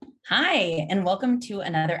Hi, and welcome to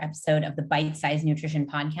another episode of the Bite Size Nutrition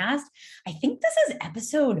Podcast. I think this is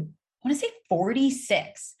episode, I want to say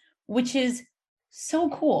 46, which is so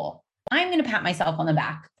cool. I'm going to pat myself on the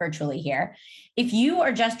back virtually here. If you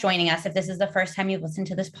are just joining us, if this is the first time you've listened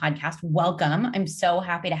to this podcast, welcome. I'm so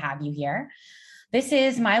happy to have you here. This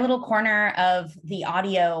is my little corner of the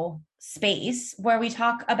audio space where we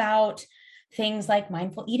talk about things like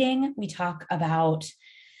mindful eating. We talk about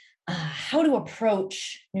how to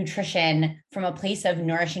approach nutrition from a place of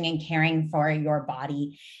nourishing and caring for your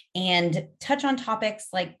body, and touch on topics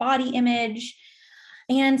like body image.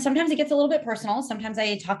 And sometimes it gets a little bit personal. Sometimes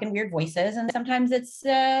I talk in weird voices, and sometimes it's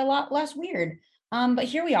a lot less weird. But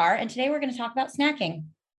here we are. And today we're going to talk about snacking.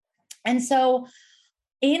 And so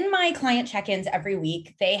in my client check-ins every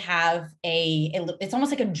week, they have it's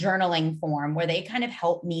almost like a journaling form where they kind of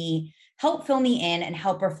help fill me in and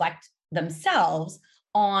help reflect themselves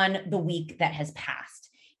on the week that has passed.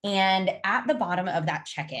 And at the bottom of that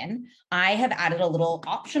check-in, I have added a little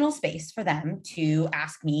optional space for them to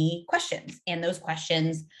ask me questions. And those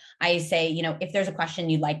questions, I say, if there's a question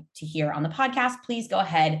you'd like to hear on the podcast, please go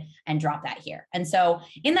ahead and drop that here. And so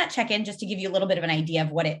in that check-in, just to give you a little bit of an idea of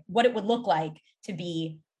what it would look like to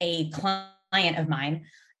be a client of mine,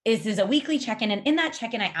 is a weekly check-in. And in that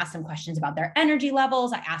check-in, I ask them questions about their energy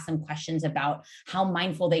levels. I ask them questions about how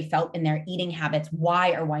mindful they felt in their eating habits,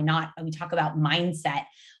 why or why not. And we talk about mindset,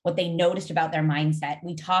 what they noticed about their mindset.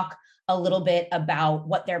 We talk a little bit about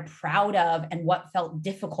what they're proud of and what felt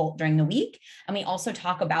difficult during the week. And we also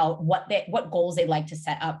talk about what goals they'd like to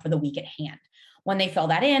set up for the week at hand. When they fill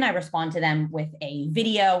that in, I respond to them with a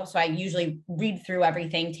video. So I usually read through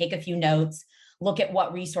everything, take a few notes, look at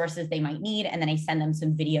what resources they might need, and then I send them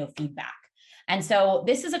some video feedback. And so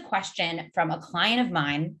this is a question from a client of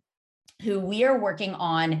mine who we are working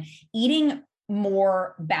on eating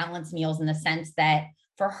more balanced meals, in the sense that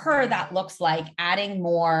for her, that looks like adding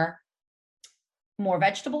more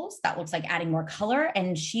vegetables. That looks like adding more color.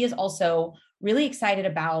 And she is also really excited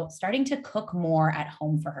about starting to cook more at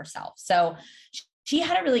home for herself. So she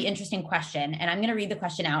had a really interesting question, and I'm going to read the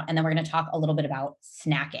question out, and then we're going to talk a little bit about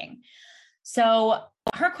snacking. So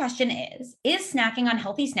her question is snacking on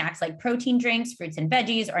healthy snacks like protein drinks, fruits and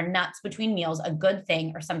veggies, or nuts between meals a good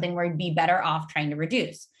thing, or something where you'd be better off trying to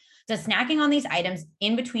reduce? Does snacking on these items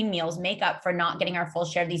in between meals make up for not getting our full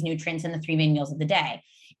share of these nutrients in the three main meals of the day?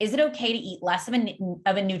 Is it okay to eat less of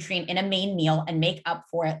a nutrient in a main meal and make up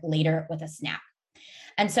for it later with a snack?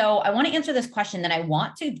 And so I want to answer this question. Then I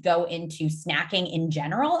want to go into snacking in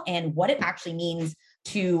general and what it actually means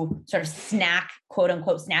to sort of snack, quote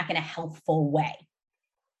unquote, snack in a healthful way.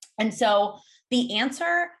 And so the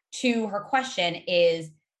answer to her question is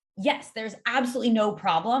yes, there's absolutely no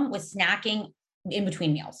problem with snacking in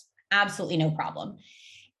between meals. Absolutely no problem.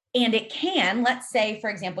 And it can, let's say, for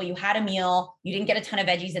example, you had a meal, you didn't get a ton of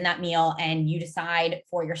veggies in that meal, and you decide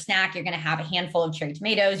for your snack, you're going to have a handful of cherry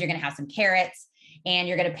tomatoes, you're going to have some carrots, and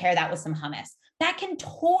you're going to pair that with some hummus. That can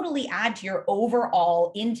totally add to your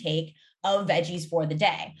overall intake of veggies for the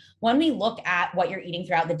day. When we look at what you're eating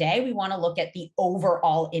throughout the day, we want to look at the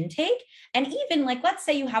overall intake. And even like, let's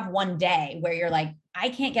say you have one day where you're like, I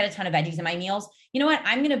can't get a ton of veggies in my meals. You know what?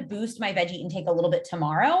 I'm going to boost my veggie intake a little bit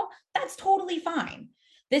tomorrow. That's totally fine.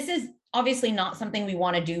 This is obviously not something we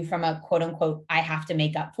want to do from a quote unquote, I have to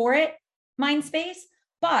make up for it mind space.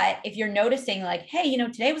 But if you're noticing like, hey,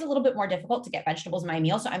 today was a little bit more difficult to get vegetables in my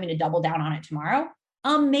meal, so I'm going to double down on it tomorrow.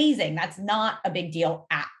 Amazing. That's not a big deal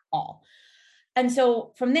at all. And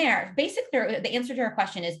so from there, basically the answer to her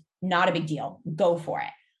question is not a big deal. Go for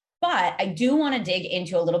it. But I do want to dig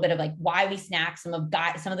into a little bit of like why we snack, some of the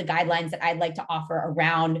guidelines that I'd like to offer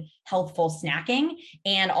around healthful snacking,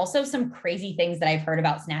 and also some crazy things that I've heard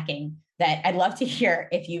about snacking that I'd love to hear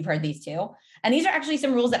if you've heard these too. And these are actually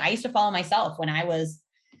some rules that I used to follow myself when I was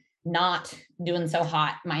not doing so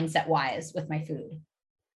hot mindset wise with my food.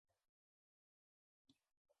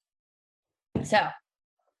 So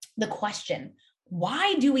the question,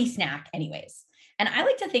 why do we snack anyways? And I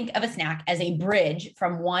like to think of a snack as a bridge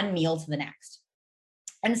from one meal to the next.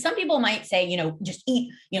 And some people might say, just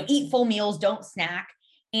eat full meals, don't snack.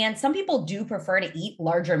 And some people do prefer to eat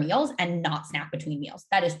larger meals and not snack between meals.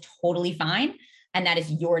 That is totally fine. And that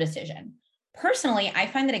is your decision. Personally, I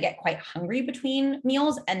find that I get quite hungry between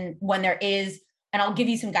meals. And when there is, and I'll give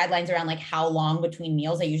you some guidelines around like how long between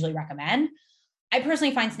meals I usually recommend. I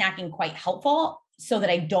personally find snacking quite helpful so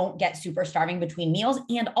that I don't get super starving between meals,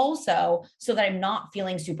 and also so that I'm not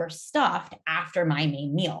feeling super stuffed after my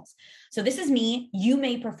main meals. So this is me. You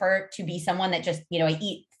may prefer to be someone that just, I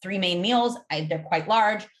eat 3 main meals. They're quite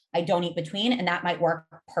large. I don't eat between, and that might work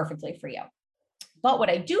perfectly for you. But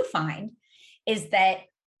what I do find is that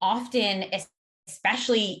often,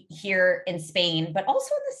 especially here in Spain, but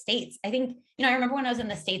also in the States. I think, I remember when I was in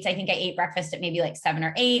the States, I think I ate breakfast at maybe like 7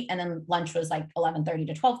 or 8, and then lunch was like 11:30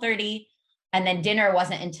 to 12:30. And then dinner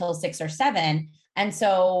wasn't until 6 or 7. And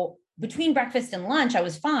so between breakfast and lunch, I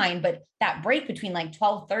was fine. But that break between like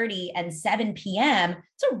 12:30 and 7 p.m.,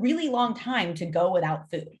 it's a really long time to go without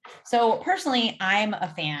food. So personally, I'm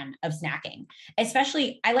a fan of snacking,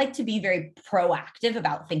 especially I like to be very proactive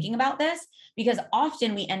about thinking about this, because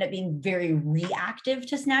often we end up being very reactive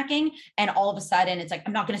to snacking. And all of a sudden it's like,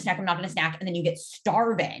 I'm not going to snack. I'm not going to snack. And then you get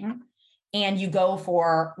starving and you go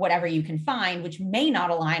for whatever you can find, which may not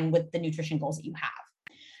align with the nutrition goals that you have.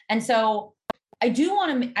 And so I do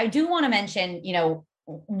want to mention,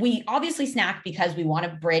 we obviously snack because we want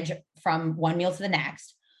to bridge from one meal to the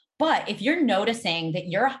next. But if you're noticing that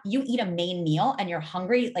you eat a main meal and you're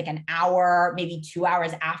hungry like an hour, maybe 2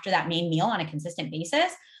 hours after that main meal on a consistent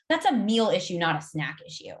basis, that's a meal issue, not a snack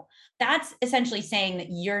issue. That's essentially saying that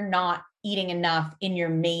you're not eating enough in your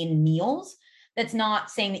main meals. That's not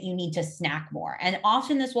saying that you need to snack more. And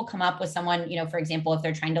often this will come up with someone, for example, if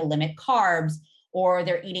they're trying to limit carbs, or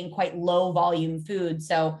they're eating quite low volume food.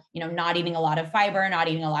 So, not eating a lot of fiber, not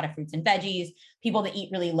eating a lot of fruits and veggies. People that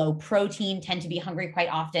eat really low protein tend to be hungry quite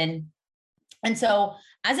often. And so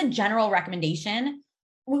as a general recommendation,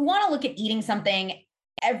 we want to look at eating something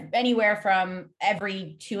anywhere from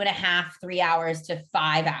every 2.5, 3 hours to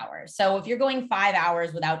 5 hours. So if you're going 5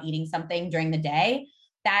 hours without eating something during the day,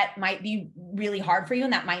 that might be really hard for you.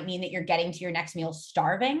 And that might mean that you're getting to your next meal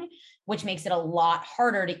starving, which makes it a lot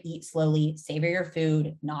harder to eat slowly, savor your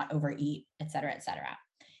food, not overeat, et cetera, et cetera.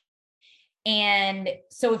 And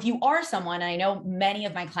so if you are someone, and I know many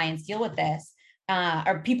of my clients deal with this,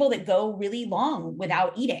 are people that go really long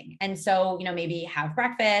without eating. And so, maybe have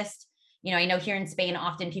breakfast. I know here in Spain,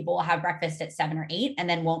 often people will have breakfast at 7 or 8 and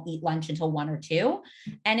then won't eat lunch until 1 or 2.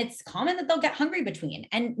 And it's common that they'll get hungry between.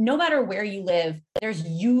 And no matter where you live, there's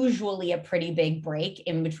usually a pretty big break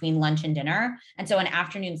in between lunch and dinner. And so an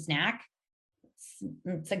afternoon snack,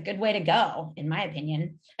 it's a good way to go, in my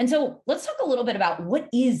opinion. And so let's talk a little bit about what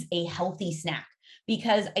is a healthy snack,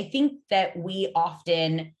 because I think that we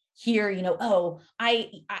often hear, oh,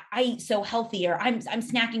 I eat so healthy, or I'm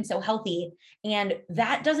snacking so healthy. And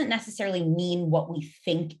that doesn't necessarily mean what we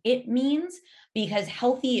think it means, because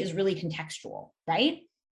healthy is really contextual, right?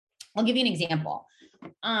 I'll give you an example.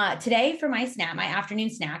 Today for my snack, my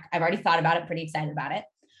afternoon snack, I've already thought about it, pretty excited about it.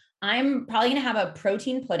 I'm probably going to have a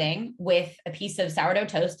protein pudding with a piece of sourdough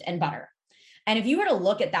toast and butter. And if you were to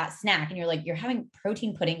look at that snack and you're like, you're having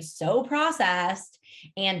protein pudding so processed,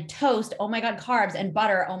 and toast, oh my God, carbs, and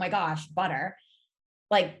butter, oh my gosh, butter,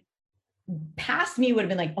 like past me would have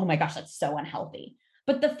been like, oh my gosh, that's so unhealthy.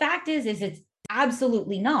 But the fact is it's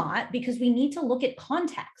absolutely not, because we need to look at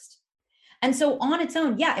context. And so on its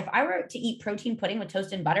own, yeah, if I were to eat protein pudding with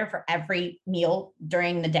toast and butter for every meal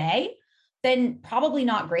during the day, then probably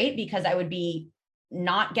not great, because I would be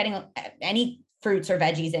not getting any fruits or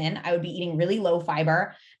veggies in. I would be eating really low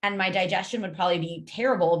fiber, and my digestion would probably be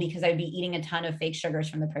terrible because I'd be eating a ton of fake sugars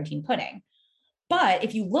from the protein pudding. But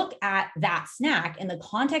if you look at that snack in the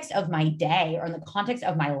context of my day or in the context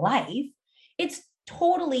of my life, it's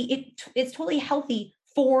totally healthy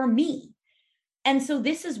for me. And so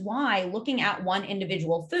this is why looking at one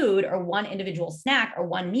individual food or one individual snack or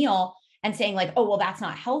one meal and saying like, oh, well, that's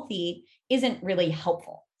not healthy, isn't really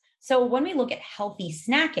helpful. So when we look at healthy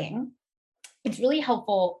snacking, it's really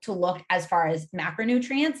helpful to look as far as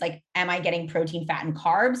macronutrients, like, am I getting protein, fat, and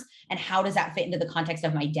carbs? And how does that fit into the context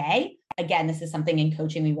of my day? Again, this is something in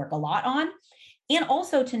coaching we work a lot on. And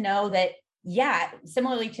also to know that, yeah,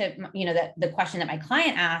 similarly to, the question that my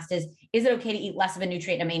client asked is it okay to eat less of a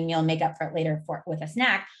nutrient in a main meal and make up for it later with a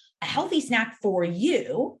snack? A healthy snack for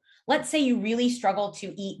you, let's say you really struggle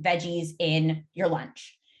to eat veggies in your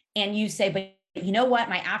lunch, and you say, but you know what,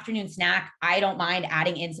 my afternoon snack, I don't mind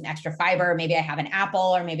adding in some extra fiber. Maybe I have an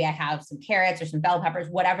apple, or maybe I have some carrots or some bell peppers,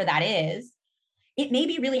 whatever that is. It may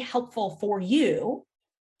be really helpful for you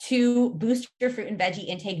to boost your fruit and veggie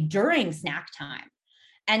intake during snack time.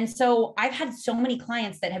 And so I've had so many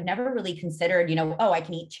clients that have never really considered, oh, I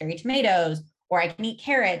can eat cherry tomatoes, or I can eat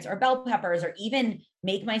carrots or bell peppers, or even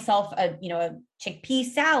make myself a chickpea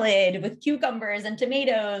salad with cucumbers and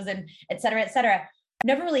tomatoes and et cetera, et cetera.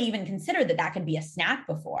 Never really even considered that could be a snack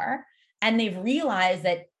before. And they've realized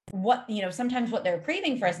that sometimes what they're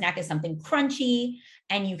craving for a snack is something crunchy,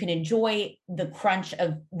 and you can enjoy the crunch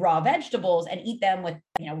of raw vegetables and eat them with,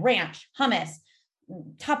 ranch, hummus,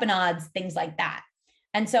 tapenades, things like that.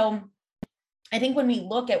 And so I think when we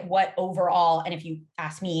look at what overall, and if you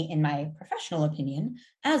ask me in my professional opinion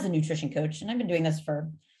as a nutrition coach, and I've been doing this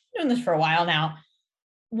for a while now,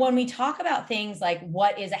 when we talk about things like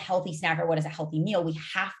what is a healthy snack or what is a healthy meal, we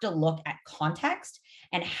have to look at context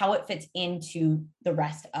and how it fits into the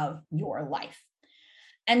rest of your life.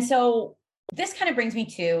 And so this kind of brings me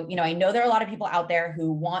to, I know there are a lot of people out there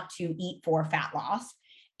who want to eat for fat loss,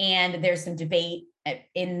 and there's some debate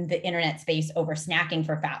in the internet space over snacking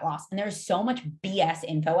for fat loss. And there's so much BS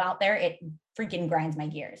info out there. It freaking grinds my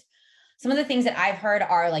gears. Some of the things that I've heard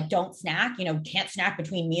are like, don't snack, can't snack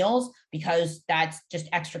between meals because that's just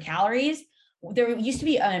extra calories. There used to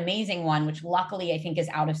be an amazing one, which luckily I think is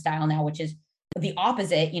out of style now, which is the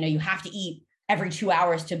opposite. You have to eat every 2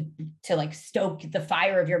 hours to like stoke the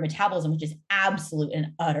fire of your metabolism, which is absolute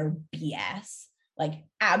and utter BS, like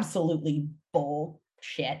absolutely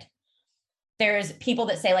bullshit. There's people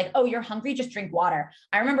that say like, oh, you're hungry, just drink water.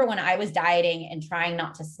 I remember when I was dieting and trying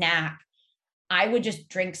not to snack, I would just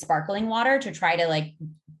drink sparkling water to try to like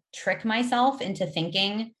trick myself into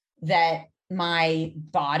thinking that my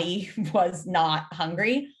body was not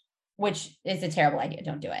hungry, which is a terrible idea.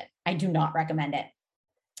 Don't do it. I do not recommend it.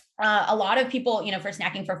 A lot of people, for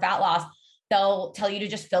snacking for fat loss, they'll tell you to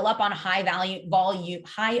just fill up on high volume,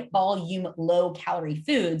 low calorie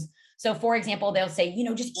foods. So for example, they'll say,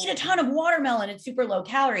 just eat a ton of watermelon. It's super low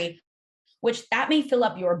calorie, which that may fill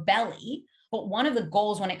up your belly. But one of the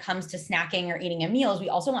goals when it comes to snacking or eating a meal is we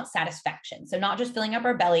also want satisfaction. So not just filling up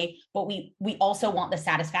our belly, but we also want the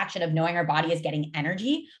satisfaction of knowing our body is getting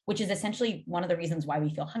energy, which is essentially one of the reasons why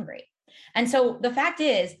we feel hungry. And so the fact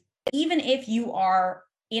is, even if you are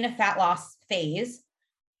in a fat loss phase,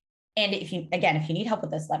 and if you need help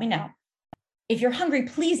with this, let me know. If you're hungry,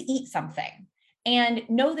 please eat something. And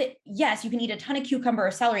know that, yes, you can eat a ton of cucumber or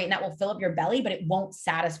celery and that will fill up your belly, but it won't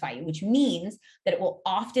satisfy you, which means that it will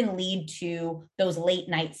often lead to those late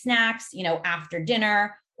night snacks, after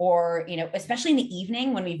dinner, or, especially in the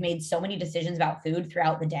evening when we've made so many decisions about food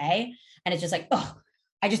throughout the day. And it's just like, oh,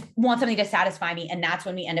 I just want something to satisfy me. And that's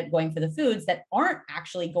when we end up going for the foods that aren't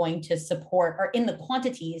actually going to support, or in the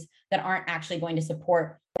quantities that aren't actually going to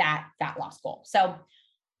support that fat loss goal. So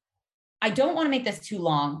I don't want to make this too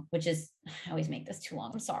long, I always make this too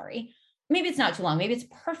long. I'm sorry. Maybe it's not too long. Maybe it's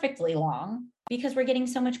perfectly long because we're getting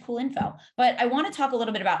so much cool info. But I want to talk a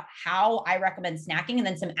little bit about how I recommend snacking and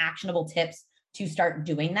then some actionable tips to start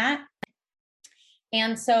doing that.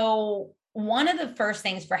 And so one of the first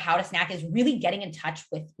things for how to snack is really getting in touch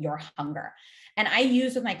with your hunger. And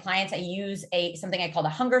with my clients, I use something I call the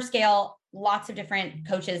hunger scale. Lots of different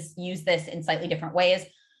coaches use this in slightly different ways.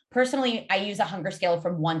 Personally, I use a hunger scale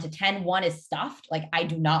from 1 to 10. 1 is stuffed. Like I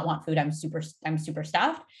do not want food. I'm super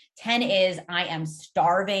stuffed. 10 is I am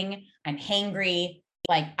starving. I'm hangry.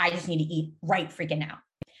 Like I just need to eat right freaking now.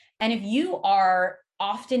 And if you are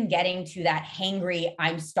often getting to that hangry,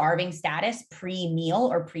 I'm starving status pre-meal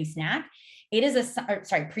or pre-snack,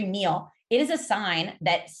 pre-meal, it is a sign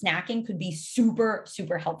that snacking could be super,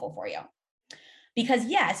 super helpful for you. Because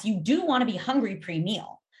yes, you do want to be hungry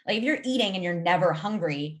pre-meal. Like if you're eating and you're never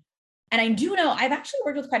hungry, and I do know, I've actually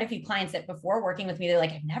worked with quite a few clients that before working with me, they're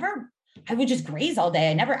like, I would just graze all day.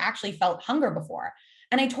 I never actually felt hunger before.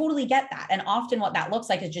 And I totally get that. And often what that looks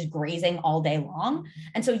like is just grazing all day long.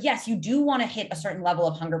 And so yes, you do want to hit a certain level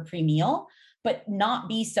of hunger pre-meal, but not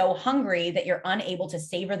be so hungry that you're unable to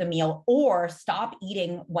savor the meal or stop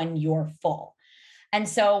eating when you're full. And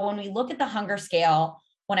so when we look at the hunger scale,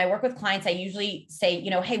 when I work with clients, I usually say,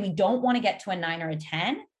 hey, we don't want to get to a 9 or a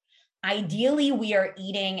 10. Ideally, we are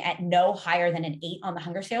eating at no higher than an 8 on the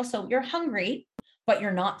hunger scale. So you're hungry, but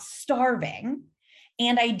you're not starving.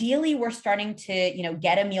 And ideally, we're starting to,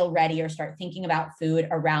 get a meal ready or start thinking about food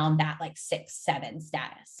around that like 6, 7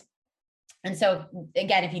 status. And so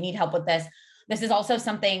again, if you need help with this is also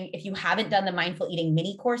something, if you haven't done the mindful eating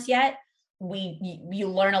mini course yet, you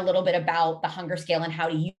learn a little bit about the hunger scale and how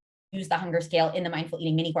to use the hunger scale in the mindful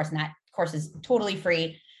eating mini course. And that course is totally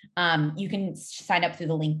free. You can sign up through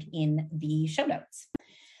the link in the show notes.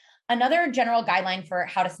 Another general guideline for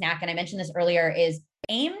how to snack, and I mentioned this earlier, is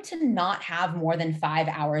aim to not have more than 5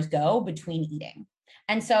 hours go between eating.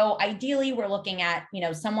 And so ideally we're looking at,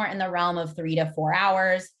 somewhere in the realm of 3 to 4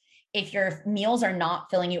 hours. If your meals are not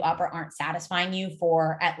filling you up or aren't satisfying you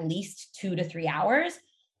for at least 2 to 3 hours,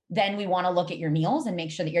 then we want to look at your meals and make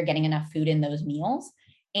sure that you're getting enough food in those meals.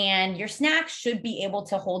 And your snacks should be able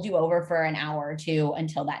to hold you over for an hour or two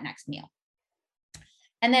until that next meal.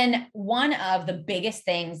 And then one of the biggest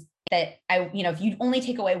things that if you only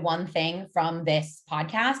take away one thing from this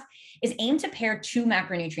podcast, is aim to pair 2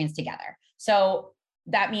 macronutrients together. So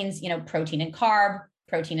that means, protein and carb,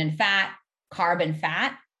 protein and fat, carb and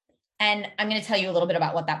fat. And I'm going to tell you a little bit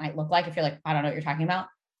about what that might look like if you're like, I don't know what you're talking about.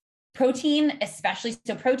 Protein, especially,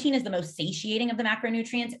 so protein is the most satiating of the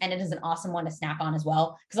macronutrients, and it is an awesome one to snack on as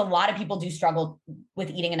well, because a lot of people do struggle with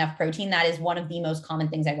eating enough protein. That is one of the most common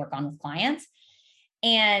things I work on with clients.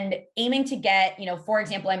 And aiming to get, for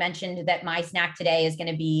example, I mentioned that my snack today is going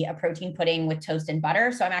to be a protein pudding with toast and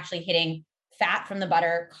butter. So I'm actually hitting fat from the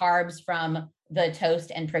butter, carbs from the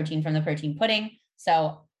toast, and protein from the protein pudding.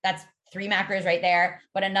 So that's 3 macros right there.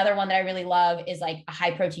 But another one that I really love is like a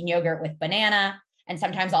high protein yogurt with banana. And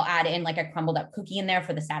sometimes I'll add in like a crumbled up cookie in there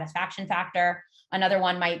for the satisfaction factor. Another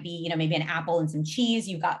one might be, maybe an apple and some cheese.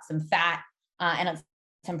 You've got some fat and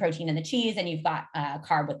some protein in the cheese, and you've got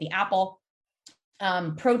carb with the apple.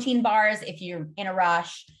 Protein bars, if you're in a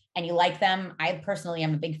rush and you like them. I personally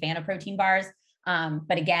am a big fan of protein bars.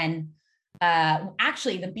 But again,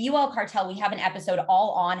 actually the Be Well Cartel, we have an episode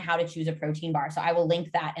all on how to choose a protein bar. So I will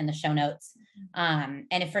link that in the show notes. And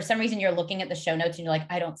if for some reason you're looking at the show notes and you're like,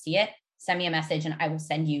 I don't see it, send me a message and I will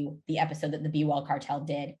send you the episode that the Be Well Cartel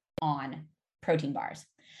did on protein bars.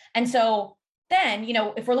 And so then,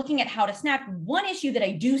 if we're looking at how to snack, one issue that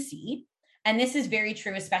I do see, and this is very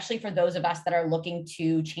true, especially for those of us that are looking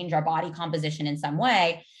to change our body composition in some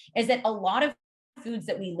way, is that a lot of foods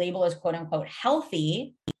that we label as quote unquote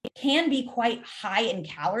healthy can be quite high in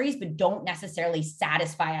calories, but don't necessarily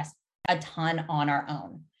satisfy us a ton on our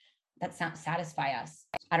own. That's not satisfy us.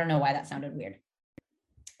 I don't know why that sounded weird.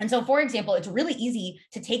 And so, for example, it's really easy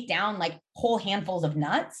to take down like whole handfuls of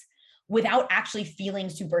nuts without actually feeling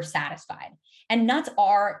super satisfied. And nuts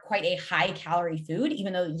are quite a high calorie food,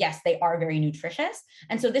 even though, yes, they are very nutritious.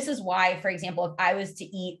 And so this is why, for example, if I was to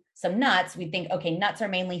eat some nuts, we'd think, okay, nuts are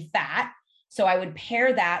mainly fat. So I would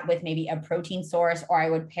pair that with maybe a protein source, or I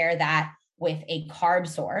would pair that with a carb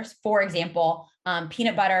source. For example,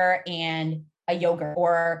 peanut butter and a yogurt,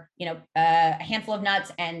 or, a handful of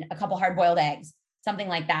nuts and a couple hard-boiled eggs, something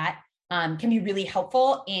like that, can be really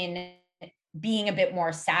helpful in being a bit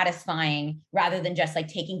more satisfying, rather than just like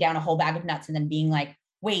taking down a whole bag of nuts and then being like,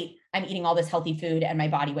 wait, I'm eating all this healthy food and my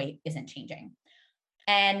body weight isn't changing.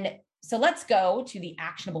 And so let's go to the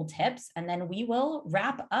actionable tips, and then we will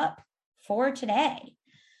wrap up for today.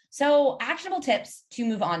 So actionable tips to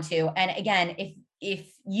move on to. And again,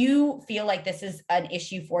 if you feel like this is an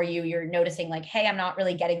issue for you, you're noticing like, hey, I'm not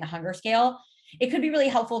really getting the hunger scale, it could be really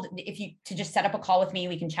helpful to just set up a call with me.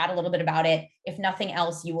 We can chat a little bit about it. If nothing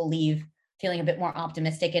else, you will leave feeling a bit more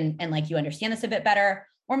optimistic and like you understand this a bit better,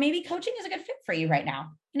 or maybe coaching is a good fit for you right now.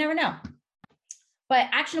 You never know. But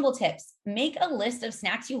actionable tips: make a list of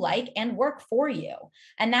snacks you like and work for you.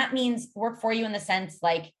 And that means work for you in the sense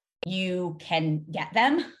like you can get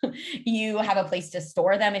them. You have a place to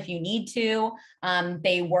store them if you need to.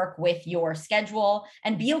 They work with your schedule,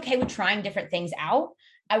 and be okay with trying different things out.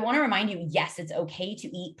 I want to remind you, yes, it's okay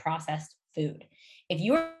to eat processed food. If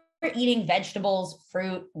you're eating vegetables,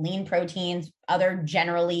 fruit, lean proteins, other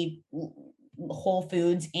generally whole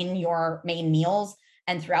foods in your main meals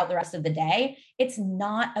and throughout the rest of the day, it's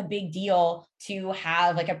not a big deal to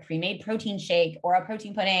have like a pre-made protein shake or a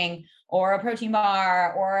protein pudding or a protein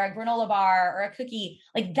bar or a granola bar or a cookie.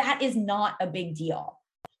 Like that is not a big deal.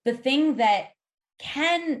 The thing that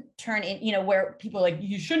can turn in, where people are like,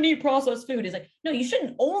 you shouldn't eat processed food, is like, no, you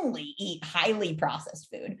shouldn't only eat highly processed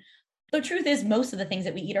food. The truth is, most of the things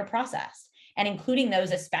that we eat are processed, and including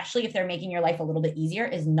those, especially if they're making your life a little bit easier,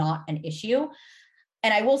 is not an issue.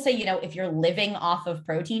 And I will say, if you're living off of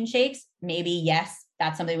protein shakes, maybe, yes,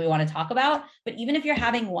 that's something we want to talk about. But even if you're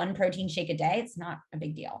having one protein shake a day, it's not a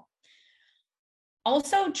big deal.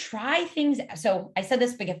 Also, try things. So I said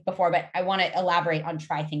this before, but I want to elaborate on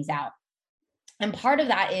try things out. And part of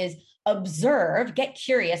that is observe, get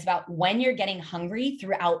curious about when you're getting hungry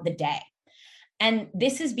throughout the day. And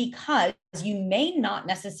this is because you may not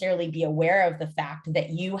necessarily be aware of the fact that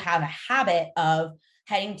you have a habit of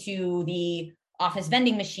heading to the office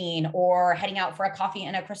vending machine or heading out for a coffee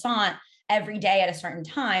and a croissant every day at a certain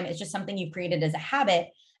time. It's just something you've created as a habit.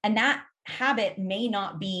 And that habit may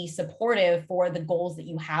not be supportive for the goals that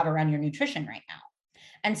you have around your nutrition right now.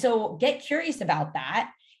 And so get curious about that.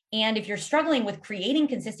 And if you're struggling with creating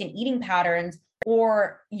consistent eating patterns,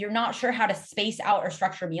 or you're not sure how to space out or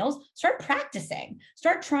structure meals, start practicing,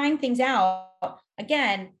 start trying things out.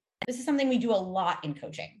 Again, this is something we do a lot in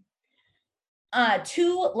coaching.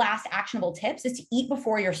 2 last actionable tips is to eat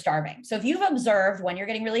before you're starving. So if you've observed when you're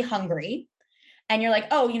getting really hungry and you're like,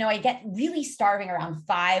 oh, I get really starving around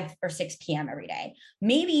 5 or 6 p.m. every day,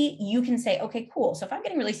 maybe you can say, okay, cool. So if I'm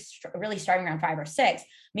getting really starving around 5 or 6,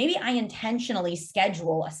 maybe I intentionally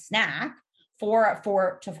schedule a snack for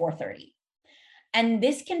 4 to 4:30. And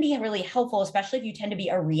this can be really helpful, especially if you tend to be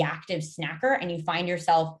a reactive snacker and you find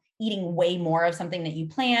yourself eating way more of something that you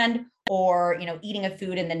planned, or, eating a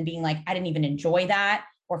food and then being like, I didn't even enjoy that,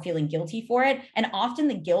 or feeling guilty for it. And often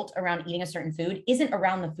the guilt around eating a certain food isn't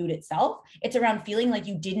around the food itself. It's around feeling like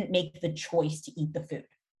you didn't make the choice to eat the food,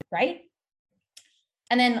 right?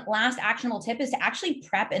 And then last actionable tip is to actually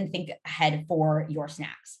prep and think ahead for your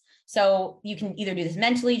snacks. So you can either do this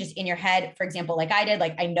mentally, just in your head, for example, like I did,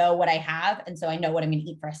 like I know what I have, and so I know what I'm going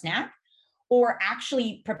to eat for a snack, or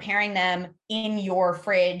actually preparing them in your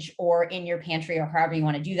fridge or in your pantry or however you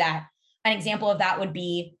want to do that. An example of that would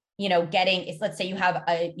be, let's say you have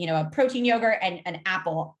a protein yogurt and an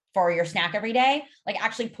apple for your snack every day, like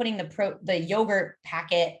actually putting the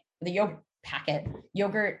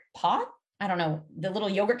yogurt pod, I don't know, the little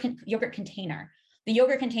yogurt container,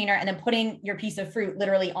 and then putting your piece of fruit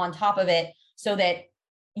literally on top of it so that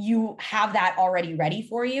you have that already ready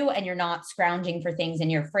for you and you're not scrounging for things in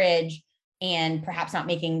your fridge and perhaps not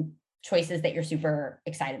making choices that you're super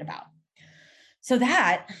excited about. So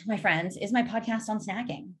that, my friends, is my podcast on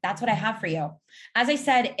snacking. That's what I have for you. As I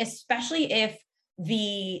said, especially if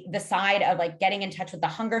the side of like getting in touch with the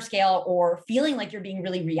hunger scale or feeling like you're being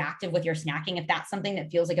really reactive with your snacking, if that's something that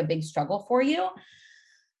feels like a big struggle for you,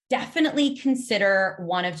 definitely consider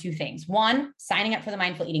one of two things. One, signing up for the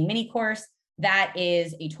Mindful Eating mini course. That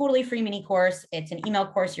is a totally free mini course. It's an email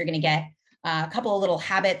course. You're going to get a couple of little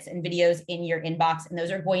habits and videos in your inbox, and those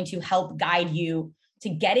are going to help guide you to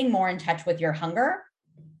getting more in touch with your hunger.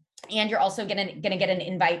 And you're also going to get an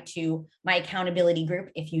invite to my accountability group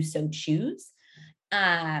if you so choose.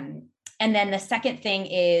 And then the second thing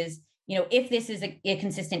is, if this is a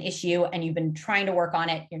consistent issue and you've been trying to work on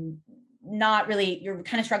it, you're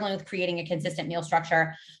kind of struggling with creating a consistent meal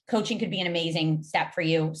structure, coaching could be an amazing step for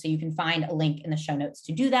you. So you can find a link in the show notes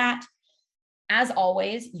to do that. As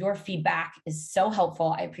always, your feedback is so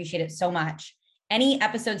helpful. I appreciate it so much. Any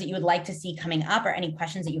episodes that you would like to see coming up or any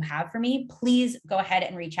questions that you have for me, please go ahead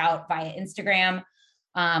and reach out via Instagram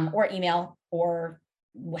or email, or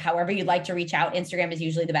however you'd like to reach out. Instagram is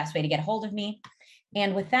usually the best way to get a hold of me.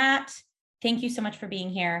 And with that, thank you so much for being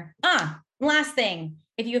here. Last thing,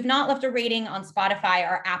 if you have not left a rating on Spotify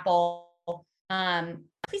or Apple,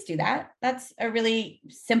 please do that. That's a really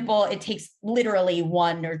simple, it takes literally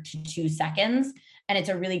 1 or 2 seconds. And it's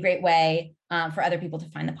a really great way for other people to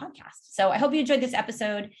find the podcast. So I hope you enjoyed this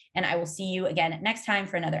episode, and I will see you again next time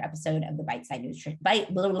for another episode of the Bite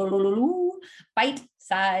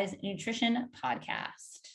Size Nutrition Podcast.